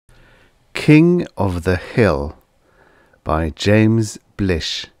King of the Hill by James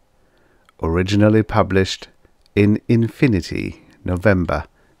Blish, originally published in Infinity, November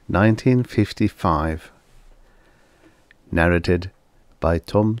 1955. Narrated by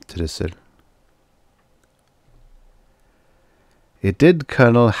Tom Trussel. It did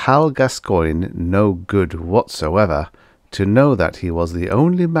Colonel Hal Gascoigne no good whatsoever to know that he was the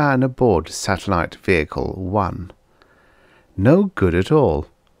only man aboard Satellite Vehicle 1. No good at all.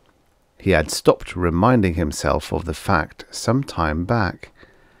 He had stopped reminding himself of the fact some time back.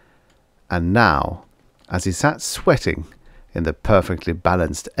 And now, as he sat sweating in the perfectly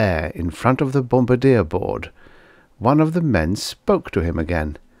balanced air in front of the bombardier board, one of the men spoke to him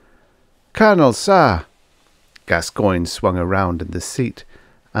again. "Colonel, sir!" Gascoigne swung around in the seat,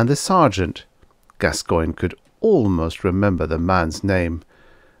 and the sergeant, Gascoigne could almost remember the man's name,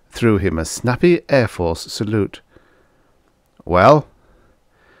 threw him a snappy Air Force salute. "Well?"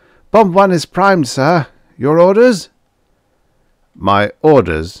 "Bomb 1 is primed, sir. Your orders?" "My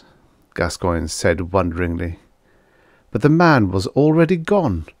orders," Gascoigne said wonderingly. But the man was already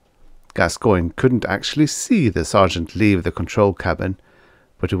gone. Gascoigne couldn't actually see the sergeant leave the control cabin,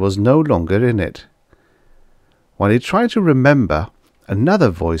 but he was no longer in it. While he tried to remember, another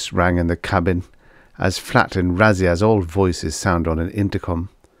voice rang in the cabin, as flat and razzy as all voices sound on an intercom.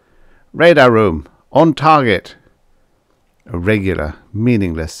 "Radar room, on target." A regular,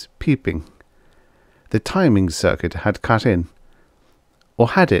 meaningless peeping. The timing circuit had cut in. Or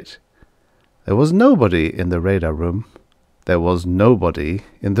had it? There was nobody in the radar room. There was nobody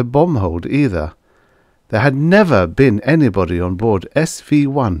in the bomb hold either. There had never been anybody on board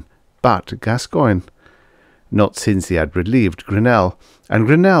SV-1 but Gascoigne. Not since he had relieved Grinnell, and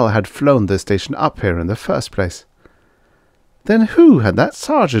Grinnell had flown the station up here in the first place. Then who had that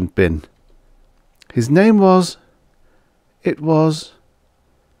sergeant been? His name was... It was...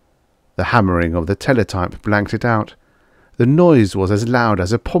 The hammering of the teletype blanked it out. The noise was as loud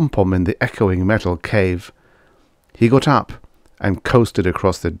as a pom-pom in the echoing metal cave. He got up and coasted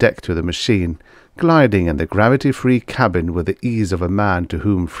across the deck to the machine, gliding in the gravity-free cabin with the ease of a man to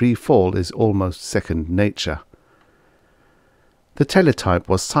whom free fall is almost second nature. The teletype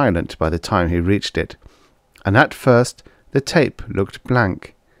was silent by the time he reached it, and at first the tape looked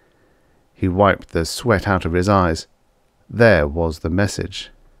blank. He wiped the sweat out of his eyes. There was the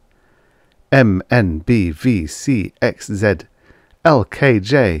message. MNBVCXZ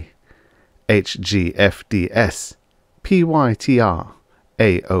LKJ HGFDS PYTR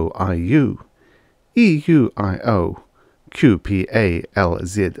AOIU EUIO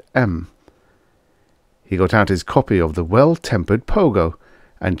QPALZM. He got out his copy of the Well-Tempered Pogo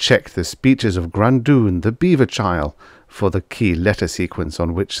and checked the speeches of Grundoon the Beaver Child for the key letter sequence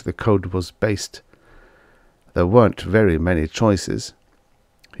on which the code was based. There weren't very many choices.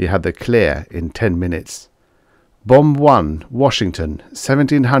 He had the clear in 10 minutes. Bomb 1, Washington,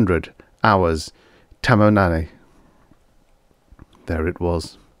 1700 hours, Tamonane. There it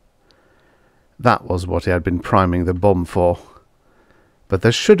was. That was what he had been priming the bomb for. But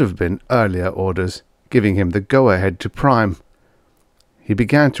there should have been earlier orders, giving him the go-ahead to prime. He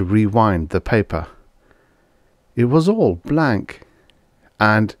began to rewind the paper. It was all blank.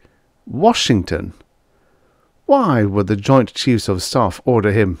 And Washington. Why would the Joint Chiefs of Staff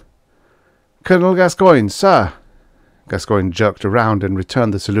order him? "Colonel Gascoigne, sir." Gascoigne jerked around and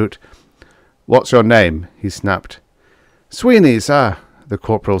returned the salute. "What's your name?" he snapped. "Sweeney, sir," the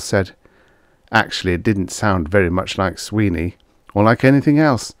corporal said. Actually, it didn't sound very much like Sweeney, or like anything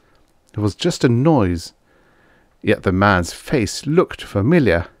else. It was just a noise. Yet the man's face looked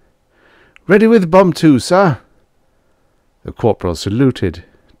familiar. "Ready with bomb 2, sir." The corporal saluted,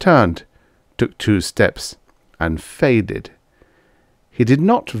 turned, took 2 steps, and faded. He did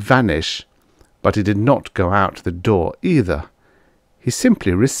not vanish, but he did not go out the door either. He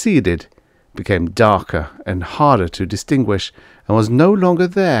simply receded, became darker and harder to distinguish, and was no longer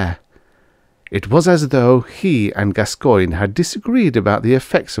there. It was as though he and Gascoigne had disagreed about the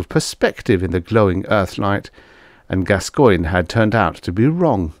effects of perspective in the glowing earthlight, and Gascoigne had turned out to be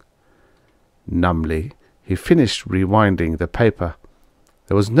wrong. Numbly, he finished rewinding the paper.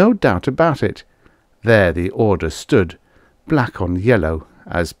 There was no doubt about it. There the order stood, black on yellow,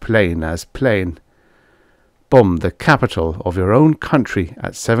 as plain as plain. Bomb the capital of your own country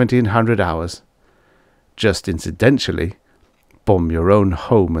at 1700 hours. Just incidentally, bomb your own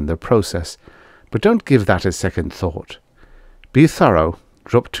home in the process, but don't give that a second thought. Be thorough,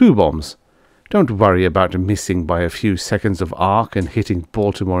 drop 2 bombs. Don't worry about missing by a few seconds of arc and hitting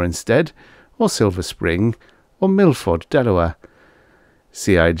Baltimore instead, or Silver Spring, or Milford, Delaware.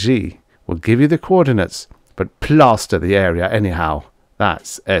 CIG will give you the coordinates, but plaster the area anyhow.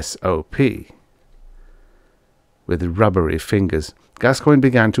 That's S.O.P. With rubbery fingers, Gascoigne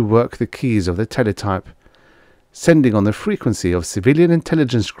began to work the keys of the teletype. Sending on the frequency of Civilian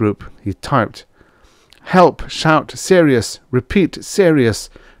Intelligence Group, he typed, "Help! Shout! Serious! Repeat! Serious!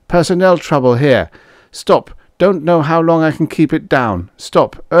 Personnel trouble here! Stop! Don't know how long I can keep it down!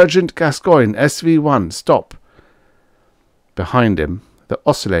 Stop! Urgent Gascoigne! SV1! Stop!" Behind him, the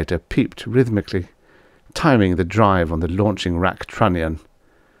oscillator peeped rhythmically, timing the drive on the launching rack trunnion.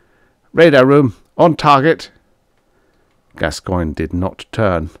 "Radar room! On target!" Gascoigne did not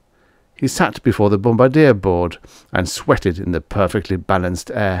turn. He sat before the bombardier board and sweated in the perfectly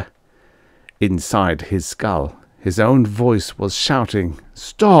balanced air. Inside his skull, his own voice was shouting,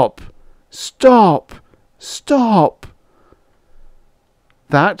 "Stop! Stop! Stop!"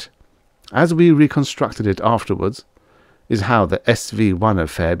 That, as we reconstructed it afterwards, is how the SV1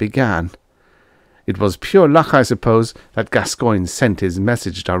 affair began. It was pure luck, I suppose, that Gascoigne sent his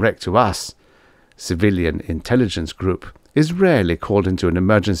message direct to us. Civilian Intelligence Group is rarely called into an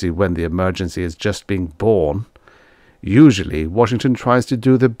emergency when the emergency is just being born. Usually, Washington tries to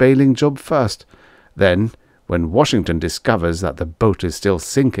do the bailing job first. Then, when Washington discovers that the boat is still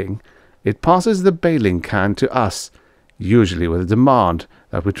sinking, it passes the bailing can to us, usually with a demand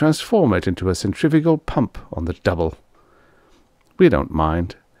that we transform it into a centrifugal pump on the double. We don't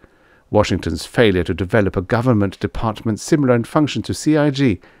mind. Washington's failure to develop a government department similar in function to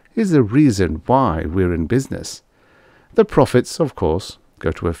CIG is the reason why we're in business. The profits, of course,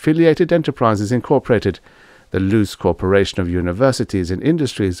 go to Affiliated Enterprises Incorporated, the loose corporation of universities and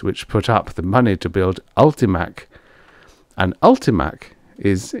industries which put up the money to build Ultimac. And Ultimac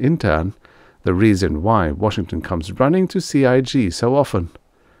is, in turn, the reason why Washington comes running to CIG so often.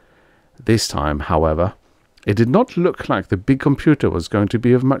 This time, however, it did not look like the big computer was going to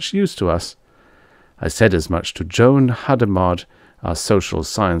be of much use to us. I said as much to Joan Hadamard, our Social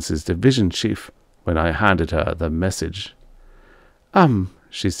Sciences Division Chief, when I handed her the message.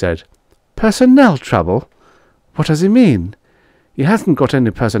 She said, "Personnel trouble? What does he mean? He hasn't got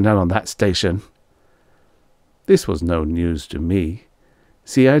any personnel on that station." This was no news to me.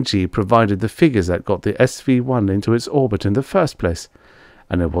 CIG provided the figures that got the SV1 into its orbit in the first place,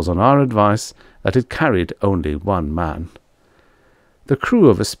 and it was on our advice that it carried only one man. The crew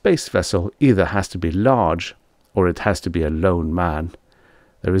of a space vessel either has to be large, or it has to be a lone man.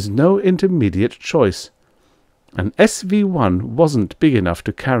 There is no intermediate choice. An SV1 wasn't big enough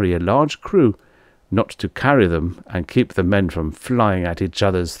to carry a large crew, not to carry them and keep the men from flying at each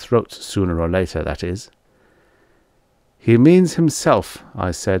other's throats sooner or later, that is. "He means himself,"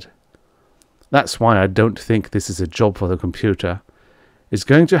 I said. "That's why I don't think this is a job for the computer. It's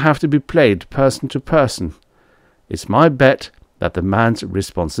going to have to be played person to person. It's my bet that the man's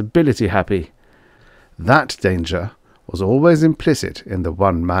responsibility happy." That danger was always implicit in the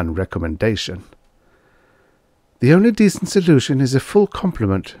one-man recommendation. "The only decent solution is a full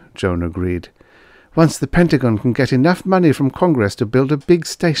complement," Joan agreed. "Once the Pentagon can get enough money from Congress to build a big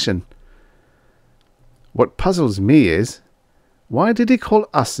station." What puzzles me is, why did he call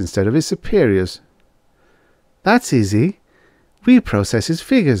us instead of his superiors? "That's easy. We process his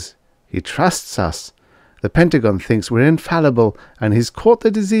figures. He trusts us. The Pentagon thinks we're infallible, and he's caught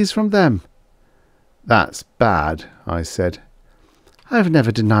the disease from them." "That's bad," I said. "I've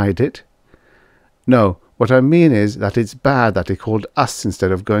never denied it." "No, what I mean is that it's bad that he called us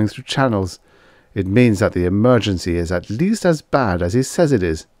instead of going through channels. It means that the emergency is at least as bad as he says it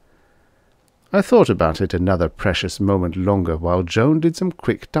is." I thought about it another precious moment longer while Joan did some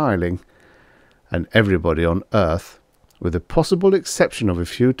quick dialing, and everybody on Earth, with the possible exception of a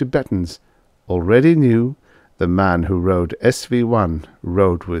few Tibetans, already knew the man who rode SV1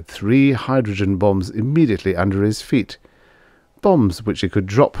 rode with 3 hydrogen bombs immediately under his feet, bombs which he could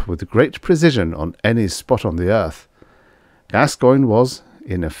drop with great precision on any spot on the Earth. Gascoigne was,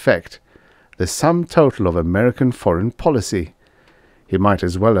 in effect, the sum total of American foreign policy. He might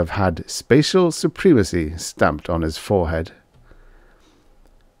as well have had spatial supremacy stamped on his forehead.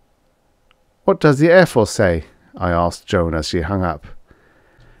 "What does the Air Force say?" I asked Joan as she hung up.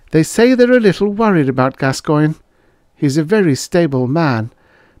 "They say they're a little worried about Gascoigne. He's a very stable man,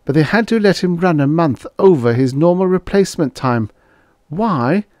 but they had to let him run a month over his normal replacement time.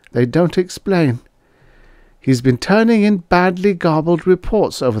 Why, they don't explain. He's been turning in badly garbled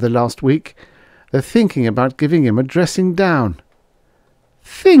reports over the last week. They're thinking about giving him a dressing down."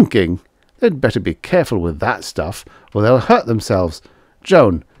 "Thinking? They'd better be careful with that stuff, or they'll hurt themselves.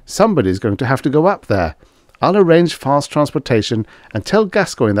 Joan, somebody's going to have to go up there. I'll arrange fast transportation and tell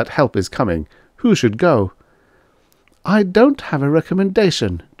Gascoigne that help is coming. Who should go?" "I don't have a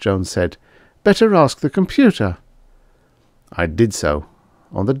recommendation," Joan said. "Better ask the computer." I did so,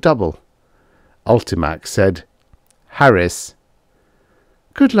 on the double. Ultimac said, "Harris."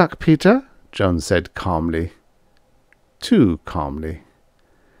 "Good luck, Peter," Joan said calmly. Too calmly.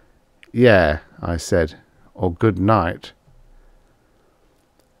 "Yeah," I said, "or good night."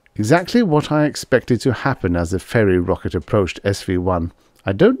 Exactly what I expected to happen as the ferry rocket approached SV-1,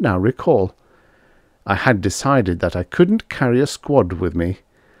 I don't now recall. I had decided that I couldn't carry a squad with me.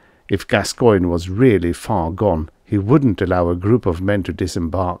 If Gascoigne was really far gone, he wouldn't allow a group of men to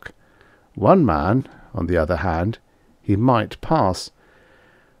disembark. One man, on the other hand, he might pass.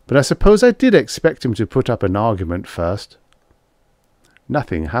 But I suppose I did expect him to put up an argument first.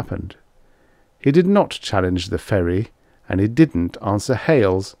 Nothing happened. He did not challenge the ferry, and he didn't answer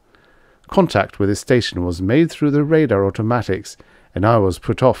hails. Contact with the station was made through the radar automatics, and I was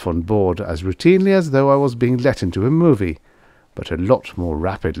put off on board as routinely as though I was being let into a movie, but a lot more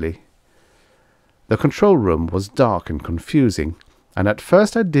rapidly. The control room was dark and confusing, and at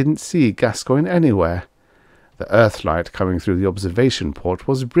first I didn't see Gascoigne anywhere. The earthlight coming through the observation port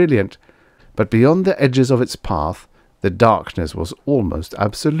was brilliant, but beyond the edges of its path, the darkness was almost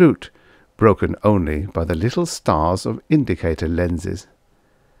absolute, broken only by the little stars of indicator lenses.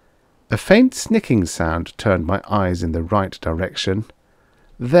 A faint snicking sound turned my eyes in the right direction.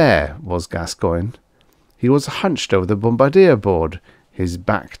 There was Gascoigne. He was hunched over the bombardier board, his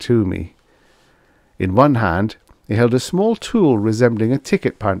back to me. In one hand he held a small tool resembling a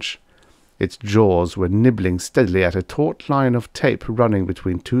ticket punch. Its jaws were nibbling steadily at a taut line of tape running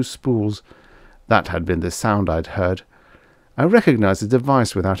between two spools. That had been the sound I'd heard. I recognized the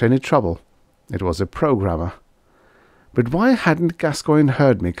device without any trouble. It was a programmer. But why hadn't Gascoigne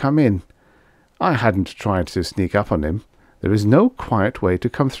heard me come in? I hadn't tried to sneak up on him. There is no quiet way to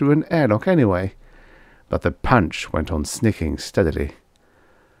come through an airlock anyway. But the punch went on snicking steadily.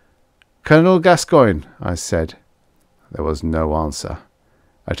 "Colonel Gascoigne," I said. There was no answer.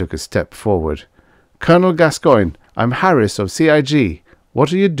 I took a step forward. "Colonel Gascoigne, I'm Harris of CIG.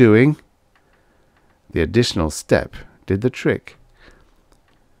 What are you doing?" The additional step did the trick.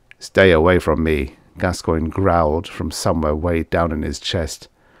 "Stay away from me," Gascoigne growled from somewhere way down in his chest.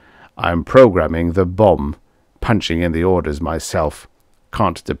 "I'm programming the bomb, punching in the orders myself.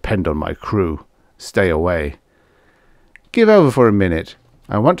 Can't depend on my crew. Stay away." "Give over for a minute.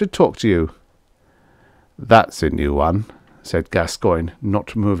 I want to talk to you." "That's a new one," said Gascoigne,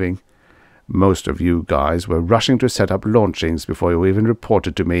 not moving. "Most of you guys were rushing to set up launchings before you even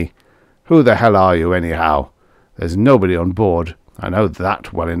reported to me. Who the hell are you, anyhow? There's nobody on board. I know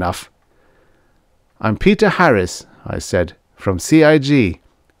that well enough." "I'm Peter Harris," I said, "from CIG.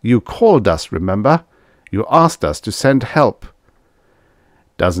 You called us, remember? You asked us to send help."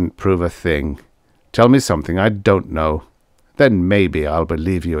 "Doesn't prove a thing. Tell me something I don't know. Then maybe I'll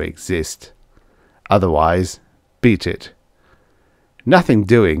believe you exist. Otherwise, beat it." "Nothing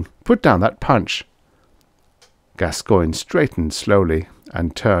doing. Put down that punch." Gascoigne straightened slowly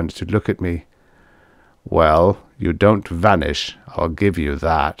and turned to look at me. "Well, you don't vanish, I'll give you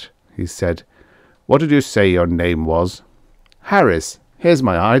that," he said. "What did you say your name was?" "Harris. Here's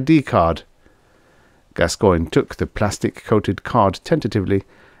my ID card." Gascoigne took the plastic-coated card tentatively,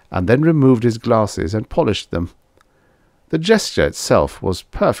 and then removed his glasses and polished them. The gesture itself was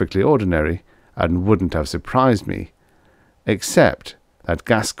perfectly ordinary, and wouldn't have surprised me, except that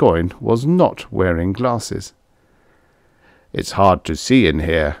Gascoigne was not wearing glasses. "It's hard to see in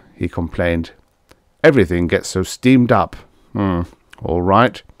here," he complained. "Everything gets so steamed up. All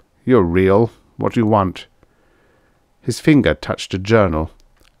right. You're real. What do you want?" His finger touched a journal.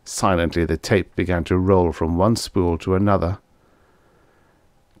 Silently the tape began to roll from one spool to another.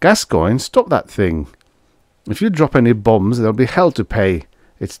 "Gascoigne, stop that thing. If you drop any bombs, there'll be hell to pay.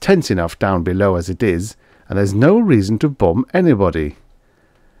 It's tense enough down below as it is, and there's no reason to bomb anybody."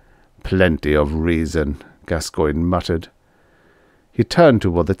 "Plenty of reason," Gascoigne muttered. He turned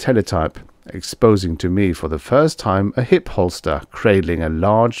toward the teletype, exposing to me for the first time a hip holster cradling a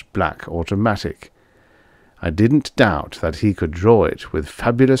large black automatic. I didn't doubt that he could draw it with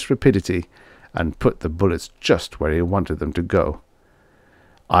fabulous rapidity and put the bullets just where he wanted them to go.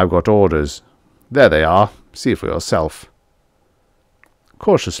 "I've got orders. There they are. See for yourself."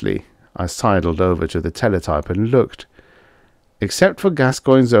 Cautiously, I sidled over to the teletype and looked. Except for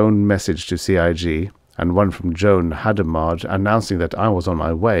Gascoigne's own message to CIG and one from Joan Hadamard announcing that I was on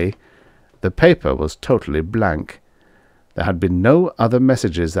my way, the paper was totally blank. There had been no other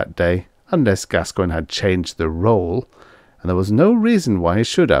messages that day, unless Gascoigne had changed the role, and there was no reason why he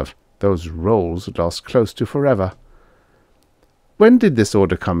should have. Those roles last close to forever. "When did this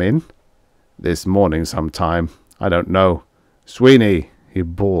order come in?" "This morning sometime. I don't know. Sweeney," he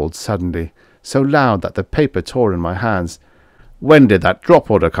bawled suddenly, so loud that the paper tore in my hands. When did that drop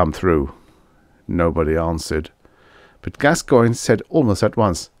order come through? Nobody answered, but Gascoigne said almost at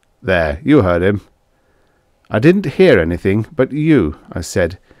once, There, you heard him. I didn't hear anything but you, I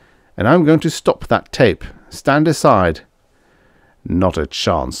said, and I'm going to stop that tape. Stand aside. Not a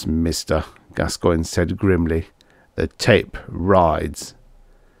chance, mister, Gascoigne said grimly. The tape rides.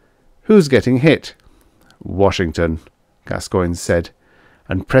 Who's getting hit? Washington, Gascoigne said,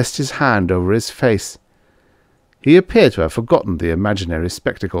 and pressed his hand over his face. He appeared to have forgotten the imaginary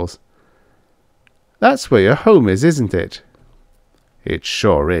spectacles. That's where your home is, isn't it? It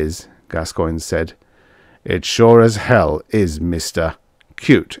sure is, Gascoigne said. It sure as hell is, mister.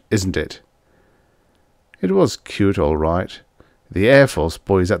 Cute, isn't it? It was cute, all right. The Air Force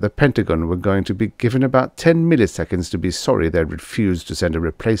boys at the Pentagon were going to be given about 10 milliseconds to be sorry they'd refused to send a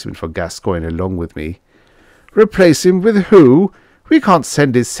replacement for Gascoigne along with me. Replace him with who? We can't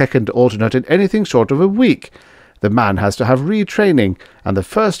send his second alternate in anything short of a week. The man has to have retraining, and the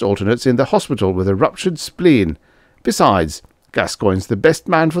first alternate's in the hospital with a ruptured spleen. Besides, Gascoigne's the best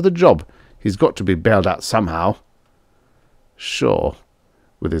man for the job. He's got to be bailed out somehow. Sure,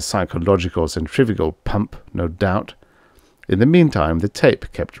 with his psychological centrifugal pump, no doubt. In the meantime, the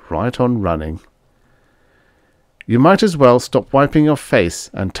tape kept right on running. You might as well stop wiping your face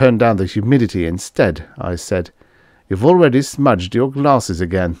and turn down the humidity instead, I said. You've already smudged your glasses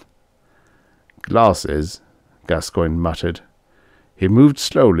again. Glasses? Gascoigne muttered. He moved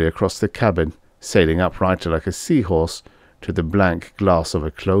slowly across the cabin, sailing upright like a seahorse to the blank glass of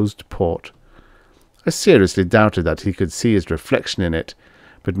a closed port. I seriously doubted that he could see his reflection in it,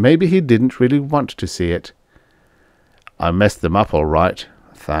 but maybe he didn't really want to see it. I messed them up all right,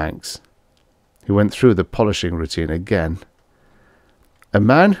 thanks. He went through the polishing routine again. A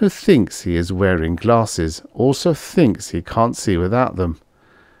man who thinks he is wearing glasses also thinks he can't see without them.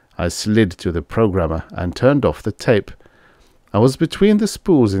 I slid to the programmer and turned off the tape. I was between the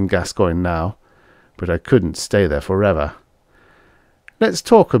spools in Gascoigne now, but I couldn't stay there forever. Let's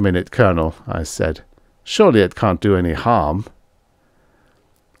talk a minute, Colonel, I said. Surely it can't do any harm.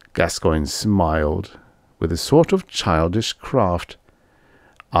 Gascoigne smiled, with a sort of childish craft.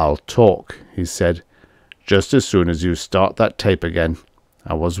 I'll talk, he said, just as soon as you start that tape again.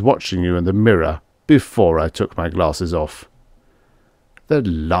 I was watching you in the mirror before I took my glasses off. The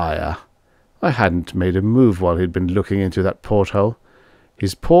liar! I hadn't made a move while he'd been looking into that porthole.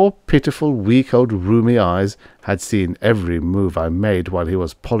 His poor, pitiful, weak old rheumy eyes had seen every move I made while he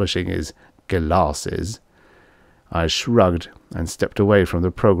was polishing his glasses. I shrugged and stepped away from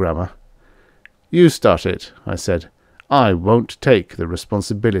the programmer. You start it, I said. I won't take the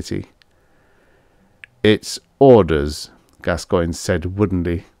responsibility. It's orders, Gascoigne said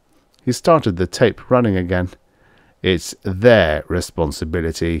woodenly. He started the tape running again. It's their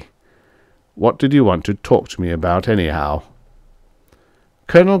responsibility. What did you want to talk to me about, anyhow?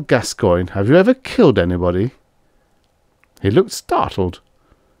 Colonel Gascoigne, have you ever killed anybody? He looked startled.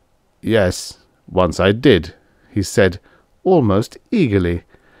 Yes, once I did, he said, almost eagerly.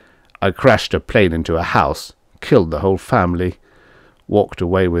 I crashed a plane into a house, killed the whole family, walked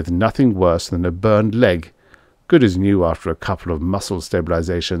away with nothing worse than a burned leg, good as new after a couple of muscle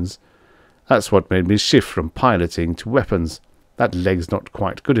stabilizations. That's what made me shift from piloting to weapons. That leg's not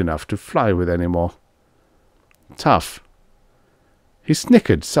quite good enough to fly with anymore. Tough. He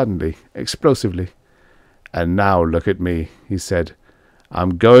snickered suddenly, explosively. And now look at me, he said.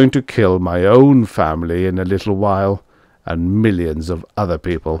 I'm going to kill my own family in a little while, and millions of other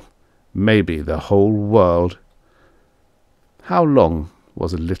people. Maybe the whole world. How long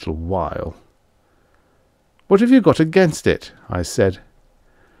was a little while? What have you got against it? I said.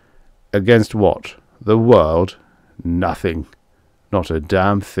 Against what? The world? Nothing. Not a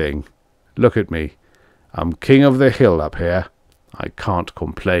damn thing. Look at me. I'm king of the hill up here. I can't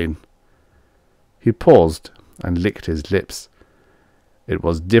complain. He paused and licked his lips. It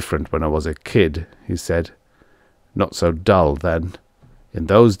was different when I was a kid, he said. Not so dull then. In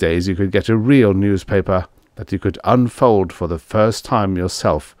those days you could get a real newspaper that you could unfold for the first time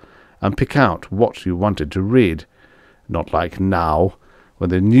yourself and pick out what you wanted to read. Not like now, when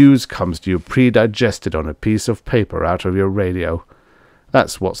the news comes to you pre-digested on a piece of paper out of your radio.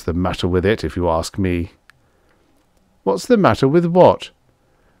 That's what's the matter with it, if you ask me. What's the matter with what?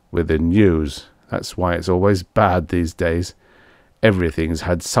 With the news. That's why it's always bad these days. Everything's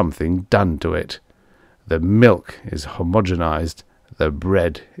had something done to it. The milk is homogenized. The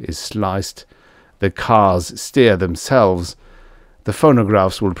bread is sliced. The cars steer themselves. The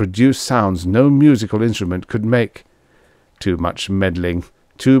phonographs will produce sounds no musical instrument could make. Too much meddling.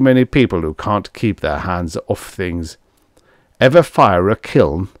 Too many people who can't keep their hands off things. Ever fire a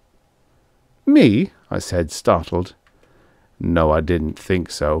kiln? Me? I said, startled. No, I didn't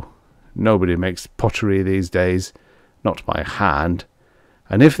think so. Nobody makes pottery these days, not by hand.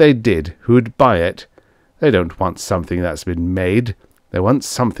 And if they did, who'd buy it? They don't want something that's been made. They want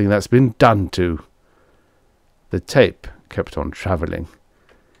something that's been done to. The tape kept on travelling.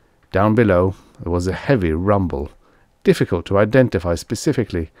 Down below there was a heavy rumble, difficult to identify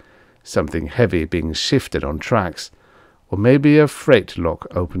specifically, something heavy being shifted on tracks, or maybe a freight lock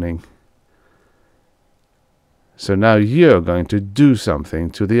opening. So now you're going to do something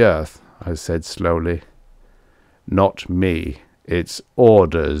to the earth, I said slowly. Not me. It's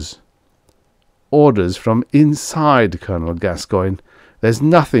orders. Orders from inside, Colonel Gascoigne. There's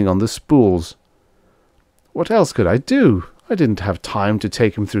nothing on the spools. What else could I do? I didn't have time to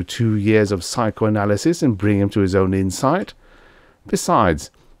take him through 2 years of psychoanalysis and bring him to his own insight.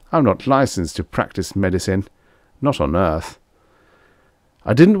 Besides, I'm not licensed to practice medicine. Not on Earth.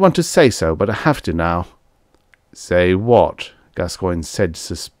 I didn't want to say so, but I have to now. Say what? Gascoigne said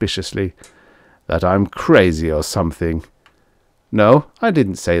suspiciously. That I'm crazy or something. No, I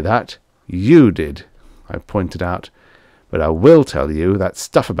didn't say that. You did, I pointed out. But I will tell you that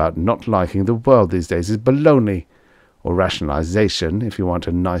stuff about not liking the world these days is baloney, or rationalization, if you want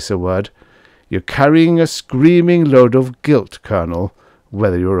a nicer word. You're carrying a screaming load of guilt, Colonel,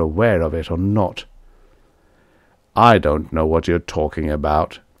 whether you're aware of it or not. I don't know what you're talking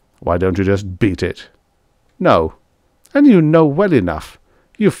about. Why don't you just beat it? No, and you know well enough.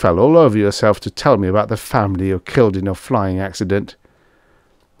 You fell all over yourself to tell me about the family you killed in your flying accident.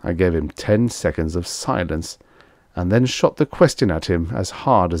 I gave him 10 seconds of silence, and then shot the question at him as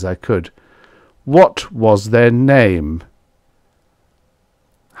hard as I could. What was their name?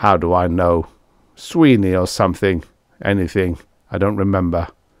 How do I know? Sweeney or something. Anything. I don't remember.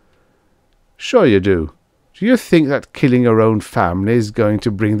 Sure you do. Do you think that killing your own family is going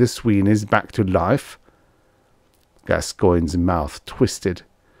to bring the Sweeneys back to life? Gascoigne's mouth twisted,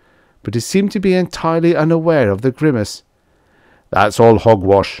 but he seemed to be entirely unaware of the grimace. That's all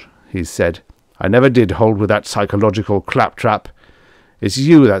hogwash, he said. I never did hold with that psychological claptrap. It's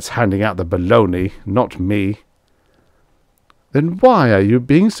you that's handing out the baloney, not me. Then why are you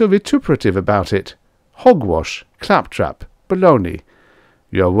being so vituperative about it? Hogwash, claptrap, baloney.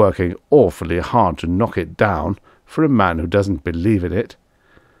 You're working awfully hard to knock it down for a man who doesn't believe in it.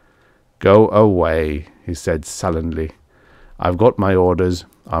 Go away, he said sullenly. I've got my orders.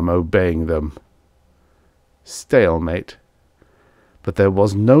 I'm obeying them. Stalemate. But there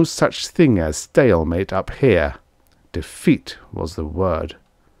was no such thing as stalemate up here. Defeat was the word.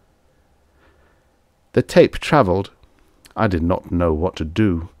 The tape travelled. I did not know what to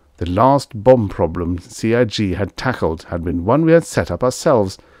do. The last bomb problem CIG had tackled had been one we had set up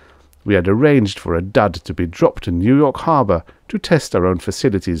ourselves. We had arranged for a dud to be dropped in New York Harbour to test our own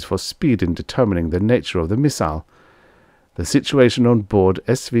facilities for speed in determining the nature of the missile. The situation on board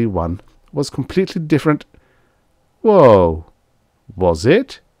SV-1 was completely different. Whoa! Was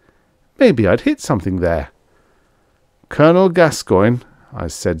it? Maybe I'd hit something there. Colonel Gascoigne, I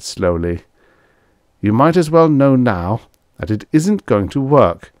said slowly, you might as well know now that it isn't going to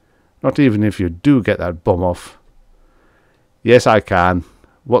work, not even if you do get that bomb off. Yes, I can.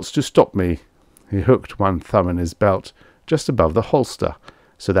 What's to stop me? He hooked one thumb in his belt, just above the holster,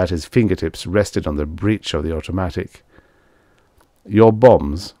 so that his fingertips rested on the breech of the automatic. Your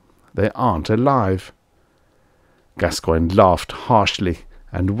bombs, they aren't alive. Gascoigne laughed harshly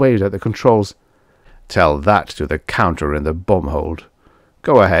and waved at the controls. Tell that to the counter in the bomb hold.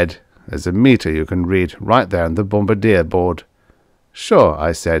 Go ahead. There's a meter you can read right there on the bombardier board. Sure,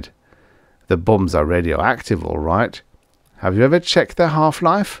 I said. The bombs are radioactive, all right. Have you ever checked their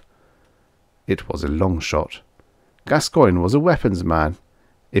half-life? It was a long shot. Gascoigne was a weapons man.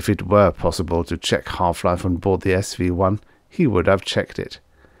 If it were possible to check half-life on board the SV-1, he would have checked it.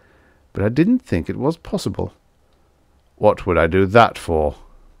 But I didn't think it was possible. What would I do that for?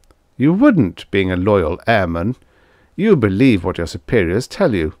 You wouldn't, being a loyal airman. You believe what your superiors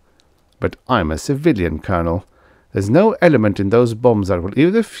tell you. But I'm a civilian, Colonel. There's no element in those bombs that will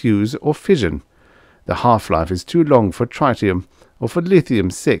either fuse or fission. The half-life is too long for tritium or for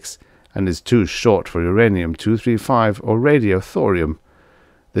lithium-6, and is too short for uranium-235 or radiothorium.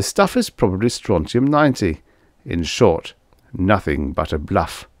 The stuff is probably strontium-90. In short, nothing but a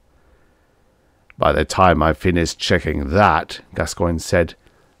bluff. By the time I finished checking that, Gascoigne said,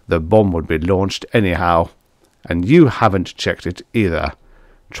 the bomb would be launched anyhow. And you haven't checked it either.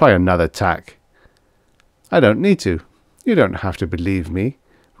 Try another tack. I don't need to. You don't have to believe me.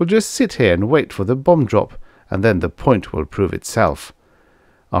 We'll just sit here and wait for the bomb drop, and then the point will prove itself.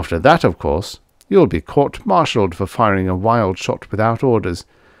 After that, of course, you'll be court-martialed for firing a wild shot without orders.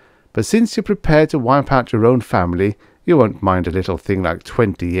 But since you're prepared to wipe out your own family, You won't mind a little thing like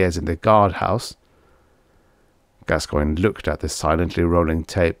 20 years in the guardhouse." Gascoigne looked at the silently rolling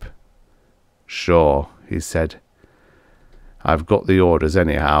tape. "Sure," he said. "I've got the orders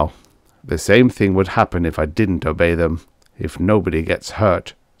anyhow. The same thing would happen if I didn't obey them. If nobody gets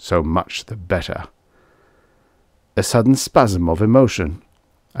hurt, so much the better." A sudden spasm of emotion,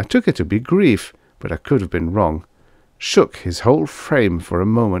 I took it to be grief, but I could have been wrong, shook his whole frame for a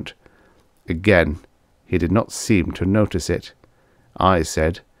moment. Again, he did not seem to notice it. I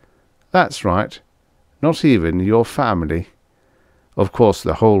said, "That's right. Not even your family. Of course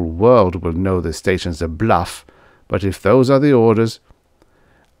the whole world will know the station's a bluff, but if those are the orders—"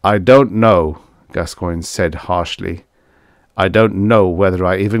 "I don't know," Gascoigne said harshly. "I don't know whether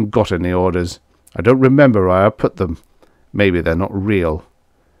I even got any orders. I don't remember where I put them. Maybe they're not real."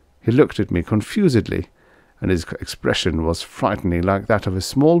 He looked at me confusedly, and his expression was frighteningly like that of a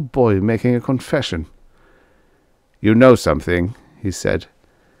small boy making a confession. "You know something," he said.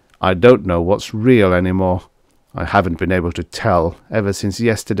 "I don't know what's real anymore. I haven't been able to tell ever since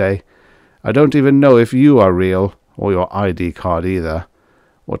yesterday. I don't even know if you are real, or your ID card either.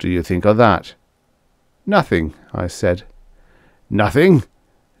 What do you think of that?" "Nothing," I said. "Nothing?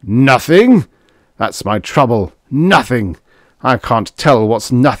 Nothing? That's my trouble. Nothing. I can't tell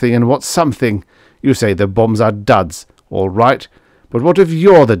what's nothing and what's something. You say the bombs are duds. All right. But what if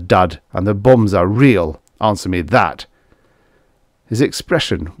you're the dud and the bombs are real? Answer me that." His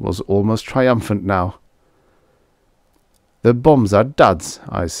expression was almost triumphant now. "The bombs are duds,"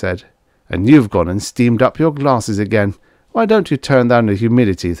 I said, "and you've gone and steamed up your glasses again. Why don't you turn down the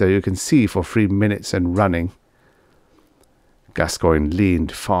humidity so you can see for 3 minutes and running?" Gascoigne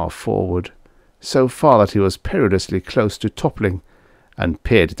leaned far forward, so far that he was perilously close to toppling, and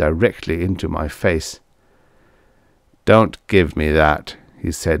peered directly into my face. "Don't give me that,"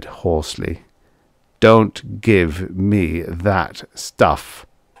 he said hoarsely. "Don't give me that stuff."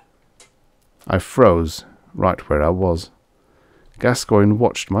 I froze right where I was. Gascoigne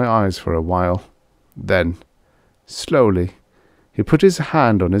watched my eyes for a while. Then, slowly, he put his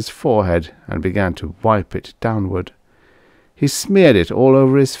hand on his forehead and began to wipe it downward. He smeared it all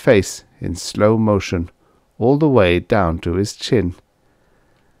over his face in slow motion, all the way down to his chin.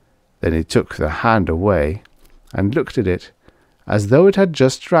 Then he took the hand away and looked at it, as though it had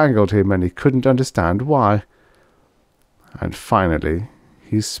just strangled him and he couldn't understand why. And finally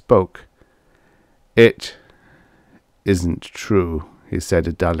he spoke. "It isn't true," he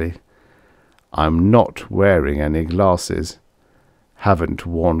said dully. "I'm not wearing any glasses. Haven't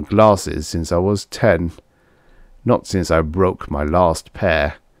worn glasses since I was 10. Not since I broke my last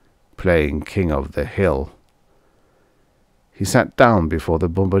pair, playing King of the Hill." He sat down before the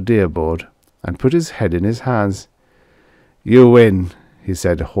bombardier board and put his head in his hands. "You win," he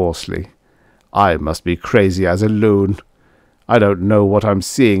said hoarsely. "I must be crazy as a loon. I don't know what I'm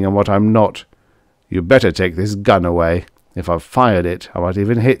seeing and what I'm not. You better take this gun away. If I've fired it, I might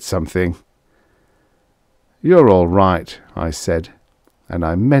even hit something." "You're all right," I said, and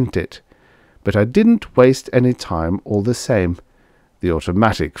I meant it. But I didn't waste any time all the same. The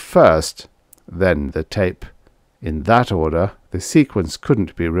automatic first, then the tape. In that order, the sequence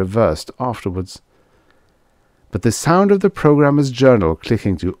couldn't be reversed afterwards. But the sound of the programmer's journal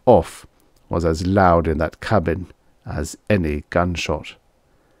clicking to off was as loud in that cabin as any gunshot.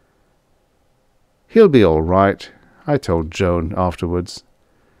 "He'll be all right," I told Joan afterwards.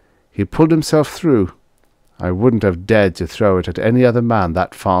 "He pulled himself through. I wouldn't have dared to throw it at any other man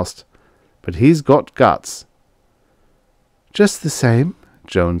that fast. But he's got guts." "Just the same,"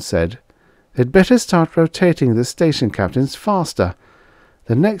 Joan said, "they'd better start rotating the station captains faster.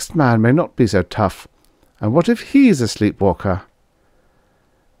 The next man may not be so tough. And what if he's a sleepwalker?"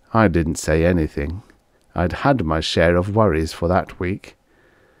 I didn't say anything. I'd had my share of worries for that week.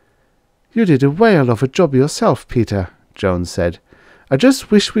 "You did a whale of a job yourself, Peter," Joan said. "I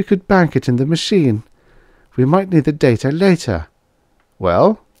just wish we could bank it in the machine. We might need the data later."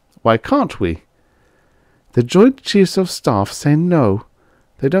 "Well, why can't we?" "The Joint Chiefs of Staff say no.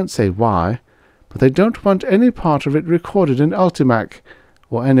 They don't say why, but they don't want any part of it recorded in Ultimac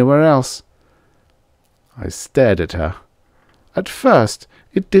or anywhere else." I stared at her. At first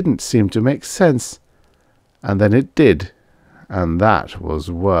it didn't seem to make sense, and then it did, and that was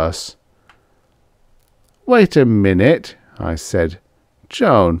worse. "Wait a minute," I said.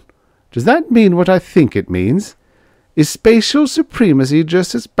 "Joan, does that mean what I think it means? Is spatial supremacy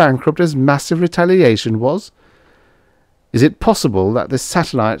just as bankrupt as massive retaliation was? Is it possible that the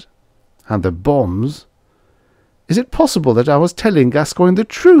satellite and the bombs... Is it possible that I was telling Gascoigne the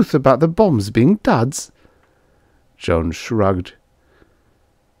truth about the bombs being duds?" Joan shrugged.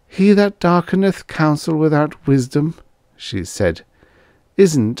 "He that darkeneth counsel without wisdom," she said,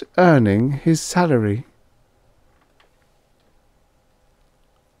 isn't earning his salary.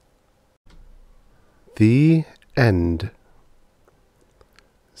 The end.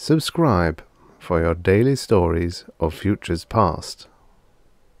 Subscribe for your daily stories of futures past.